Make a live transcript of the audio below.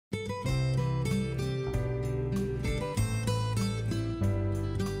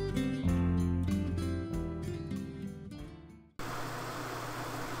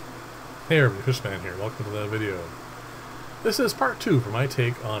Hey everybody, Fishman here. Welcome to the video. This is part 2 for my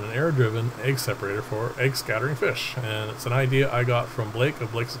take on an air-driven egg separator for egg scattering fish, and it's an idea I got from Blake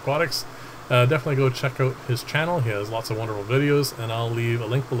of Blake's Aquatics. Definitely go check out his channel. He has lots of wonderful videos, and I'll leave a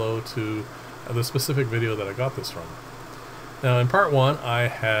link below to the specific video that I got this from. Now in part 1 I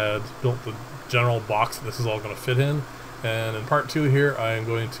had built the general box that this is all going to fit in, and in part 2 here I am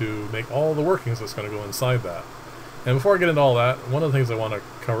going to make all the workings that's going to go inside that. And before I get into all that, one of the things I want to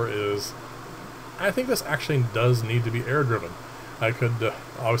cover is I think this actually does need to be air driven. I could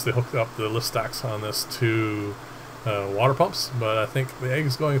obviously hook up the lift stacks on this to water pumps, but I think the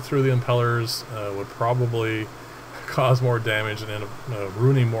eggs going through the impellers would probably cause more damage and end up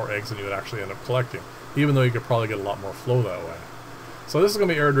ruining more eggs than you would actually end up collecting, even though you could probably get a lot more flow that way. So this is going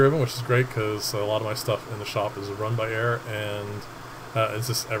to be air driven, which is great because a lot of my stuff in the shop is run by air, and it's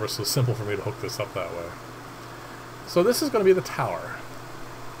just ever so simple for me to hook this up that way. So this is going to be the tower.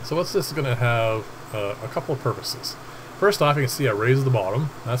 So what's this going to have a couple of purposes. First off, you can see I raised the bottom.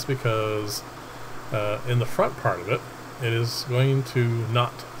 That's because in the front part of it, it is going to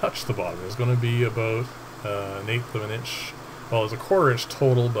not touch the bottom. It's going to be about 1/8 of an inch. Well, it's a 1/4 inch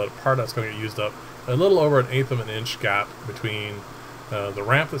total, but part that's going to get used up. A little over 1/8 of an inch gap between the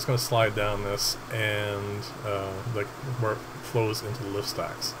ramp that's going to slide down this and where it flows into the lift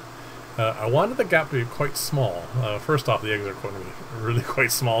stacks. I wanted the gap to be quite small. First off, the eggs are going to be really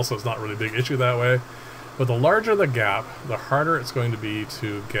quite small, so it's not really a big issue that way. But the larger the gap, the harder it's going to be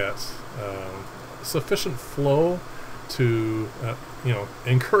to get sufficient flow to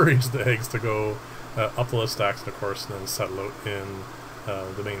encourage the eggs to go up the lift stacks and of course then settle out in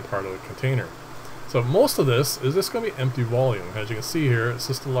the main part of the container. So most of this is just going to be empty volume. As you can see here, it's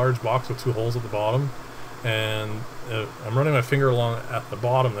just a large box with 2 holes at the bottom. And I'm running my finger along at the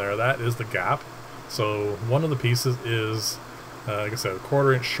bottom there. That is the gap. So one of the pieces is, like I said,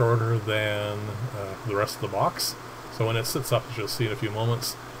 1/4 inch shorter than the rest of the box. So when it sits up, as you'll see in a few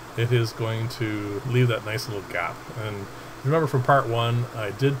moments, it is going to leave that nice little gap. And if you remember from part 1, I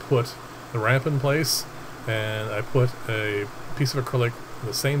did put the ramp in place, and I put a piece of acrylic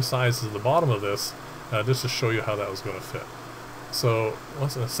the same size as the bottom of this, just to show you how that was going to fit. So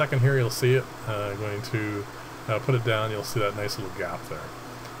once in a second here you'll see it. I'm going to put it down, you'll see that nice little gap there.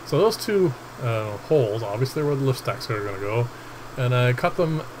 So those 2 holes obviously are where the lift stacks are going to go, and I cut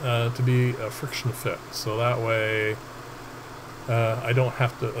them to be a friction fit, so that way I don't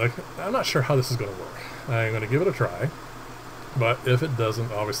have to, I'm not sure how this is going to work. I'm going to give it a try, but if it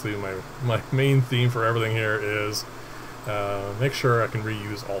doesn't, obviously my main theme for everything here is make sure I can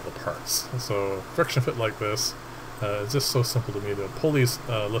reuse all the parts. So friction fit like this, it's just so simple to me to pull these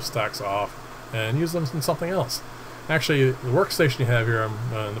lift stacks off and use them in something else. Actually, the workstation you have here,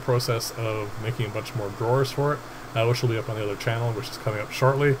 I'm in the process of making a bunch more drawers for it, which will be up on the other channel, which is coming up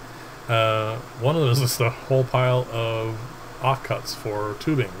shortly. One of those is the whole pile of offcuts for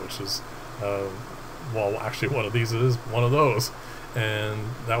tubing, which is, well, actually one of these is one of those, and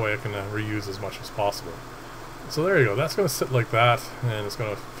that way I can reuse as much as possible. So there you go, that's going to sit like that, and it's going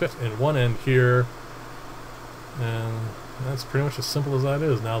to fit in one end here. And that's pretty much as simple as that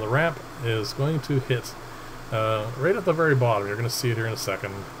is. Now the ramp is going to hit right at the very bottom. You're going to see it here in a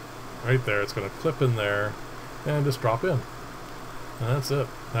second. Right there, it's going to clip in there and just drop in. And that's it.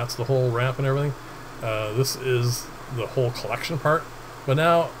 That's the whole ramp and everything. This is the whole collection part. But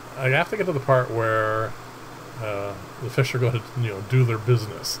now I have to get to the part where the fish are going to do their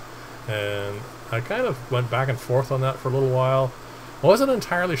business. And I kind of went back and forth on that for a little while. I wasn't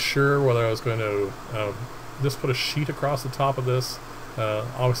entirely sure whether I was going to just put a sheet across the top of this,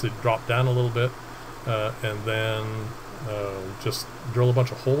 obviously drop down a little bit, and then just drill a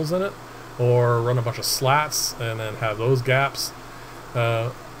bunch of holes in it, or run a bunch of slats and then have those gaps. I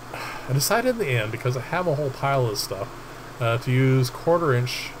decided in the end, because I have a whole pile of this stuff, to use 1/4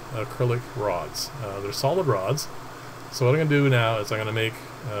 inch acrylic rods. They're solid rods. So what I'm going to do now is I'm going to make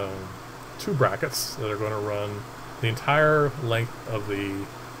 2 brackets that are going to run the entire length of the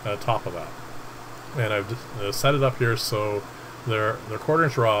top of that. And I've just, set it up here so they're 1/4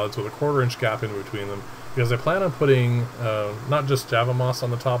 inch rods with a 1/4 inch gap in between them, because I plan on putting not just Java moss on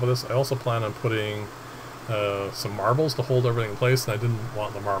the top of this, I also plan on putting some marbles to hold everything in place, and I didn't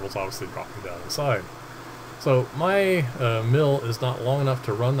want the marbles obviously dropping down inside. So my mill is not long enough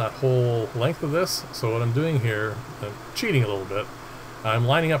to run that whole length of this, so what I'm doing here, I'm cheating a little bit. I'm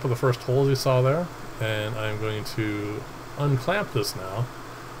lining up with the first holes you saw there, and I'm going to unclamp this now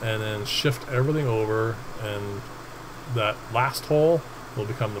and then shift everything over, and that last hole will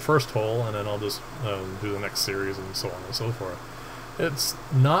become the first hole, and then I'll just do the next series and so on and so forth. It's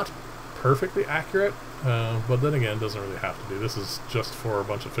not perfectly accurate, but then again, it doesn't really have to be. This is just for a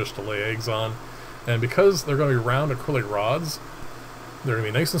bunch of fish to lay eggs on, and because they're going to be round acrylic rods, they're going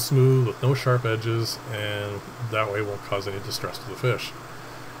to be nice and smooth with no sharp edges, and that way won't cause any distress to the fish.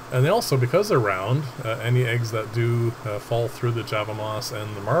 And they also, because they're round, any eggs that do fall through the Java moss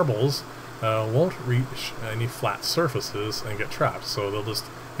and the marbles won't reach any flat surfaces and get trapped. So they'll just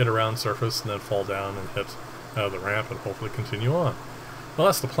hit a round surface and then fall down and hit the ramp and hopefully continue on. Well,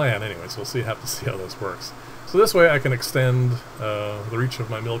 that's the plan anyway, so have to see how this works. So this way I can extend the reach of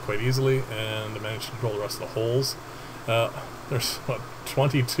my mill quite easily and manage to control the rest of the holes. There's, what,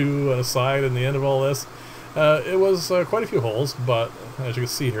 22 on a side in the end of all this. It was quite a few holes, but as you can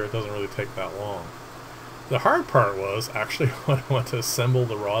see here, it doesn't really take that long. The hard part was actually when I went to assemble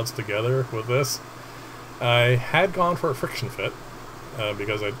the rods together with this. I had gone for a friction fit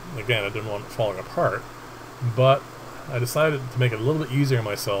because, I didn't want it falling apart, but I decided to make it a little bit easier on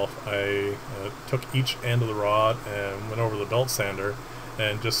myself. I took each end of the rod and went over the belt sander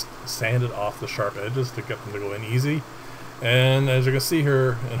and just sanded off the sharp edges to get them to go in easy. And as you can see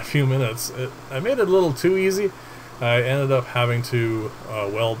here in a few minutes, I made it a little too easy. I ended up having to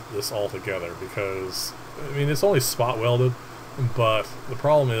weld this all together because, I mean, it's only spot welded, but the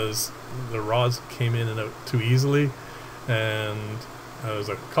problem is the rods came in and out too easily. And there's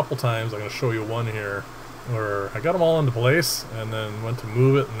a couple times, I'm going to show you one here, where I got them all into place and then went to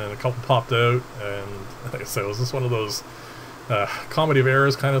move it, and then a couple popped out. And like I said, it was just one of those comedy of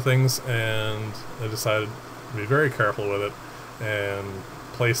errors kind of things, and I decided to be very careful with it and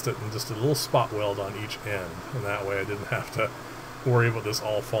placed it in just a little spot weld on each end, and that way I didn't have to worry about this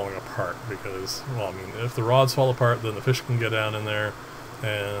all falling apart, because, well, I mean, if the rods fall apart, then the fish can get down in there,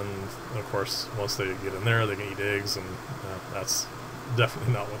 and of course once they get in there they can eat eggs, and that's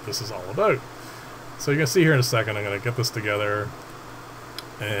definitely not what this is all about. So you can see here in a second I'm going to get this together,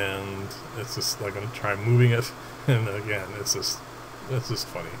 and it's just like I'm going to try moving it, and again it's just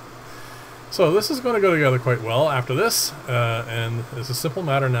funny. So this is going to go together quite well after this, and it's a simple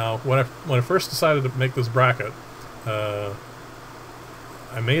matter now. When I first decided to make this bracket, I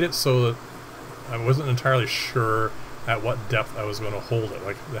made it so that I wasn't entirely sure at what depth I was going to hold it.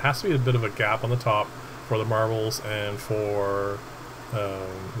 Like, there has to be a bit of a gap on the top for the marbles and for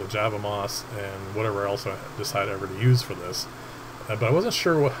the Java moss and whatever else I decided ever to use for this. But I wasn't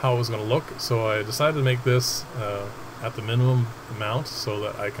sure how it was going to look, so I decided to make this at the minimum amount so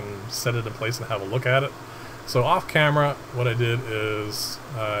that I can set it in place and have a look at it. So off camera, what I did is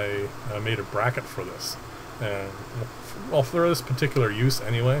I made a bracket for this, and well, for this particular use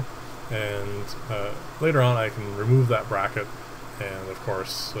anyway, and later on I can remove that bracket and of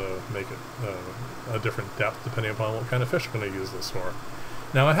course make it a different depth depending upon what kind of fish I'm going to use this for.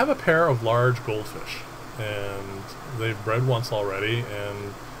 Now I have a pair of large goldfish, and they've bred once already,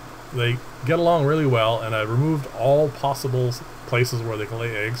 and they get along really well, and I've removed all possible places where they can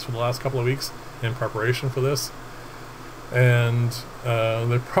lay eggs for the last couple of weeks in preparation for this. And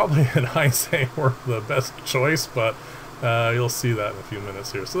they're probably, in hindsight, weren't the best choice, but you'll see that in a few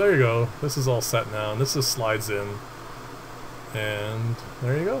minutes here. So there you go. This is all set now, and this just slides in. And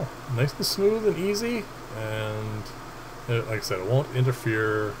there you go. Nice and smooth and easy, and like I said, it won't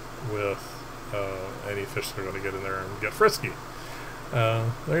interfere with any fish that are going to get in there and get frisky.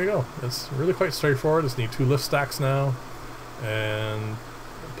 There you go. It's really quite straightforward. Just need 2 lift stacks now, and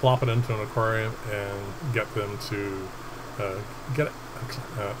plop it into an aquarium and get them to get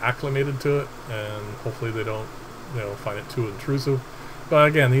acclimated to it, and hopefully they don't, find it too intrusive. But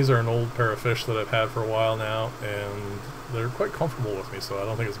again, these are an old pair of fish that I've had for a while now, and they're quite comfortable with me, so I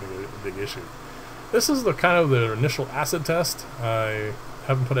don't think it's going to be a big issue. This is the kind of the initial acid test. I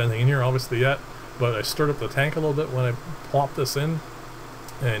haven't put anything in here obviously yet, but I stirred up the tank a little bit when I plopped this in,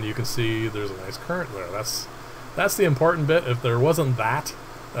 and you can see there's a nice current there. That's the important bit. If there wasn't that,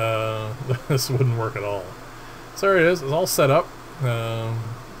 this wouldn't work at all. So there it is. It's all set up.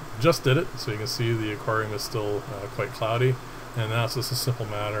 Just did it, so you can see the aquarium is still quite cloudy, and now it's just a simple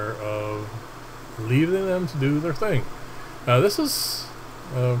matter of leaving them to do their thing. This is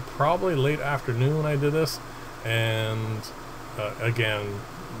probably late afternoon when I did this, and again,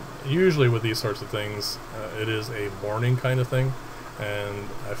 usually with these sorts of things, it is a morning kind of thing, and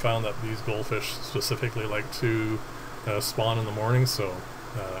I found that these goldfish specifically like to spawn in the morning, so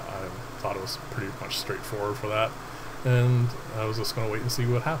I thought it was pretty much straightforward for that, and I was just going to wait and see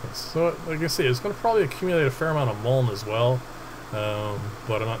what happens. So like I say, it's going to probably accumulate a fair amount of mulm as well,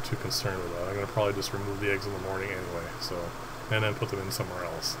 but I'm not too concerned with that. I'm going to probably just remove the eggs in the morning anyway, so, and then put them in somewhere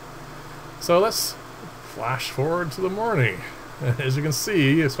else. So let's flash forward to the morning. As you can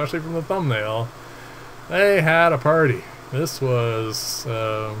see, especially from the thumbnail, they had a party. This was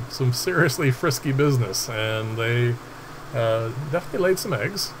some seriously frisky business, and they definitely laid some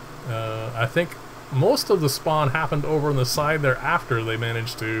eggs. I think most of the spawn happened over on the side there after they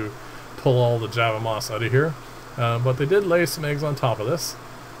managed to pull all the Java moss out of here. But they did lay some eggs on top of this,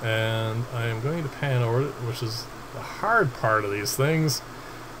 and I am going to pan over it, which is the hard part of these things.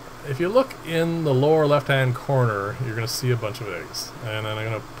 If you look in the lower left-hand corner, you're going to see a bunch of eggs, and then I'm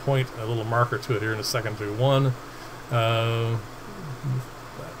going to point a little marker to it here in a second to one.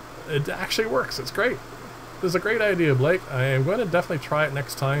 It actually works. It's great. This is a great idea, Blake. I am going to definitely try it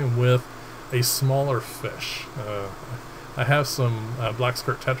next time with a smaller fish. I have some black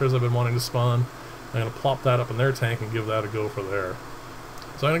skirt tetras I've been wanting to spawn. I'm going to plop that up in their tank and give that a go for there.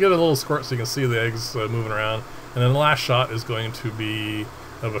 So I'm going to give it a little squirt so you can see the eggs moving around. And then the last shot is going to be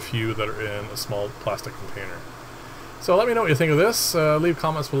of a few that are in a small plastic container. So let me know what you think of this. Leave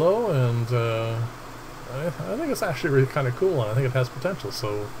comments below, and I think it's actually really kind of cool, and I think it has potential.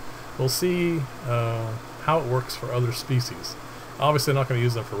 So we'll see how it works for other species. Obviously, I'm not going to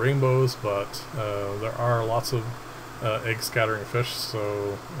use them for rainbows, but there are lots of egg scattering fish,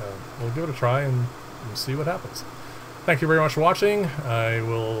 so we'll give it a try and see what happens. Thank you very much for watching. I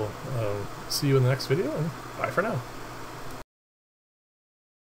will see you in the next video, and bye for now.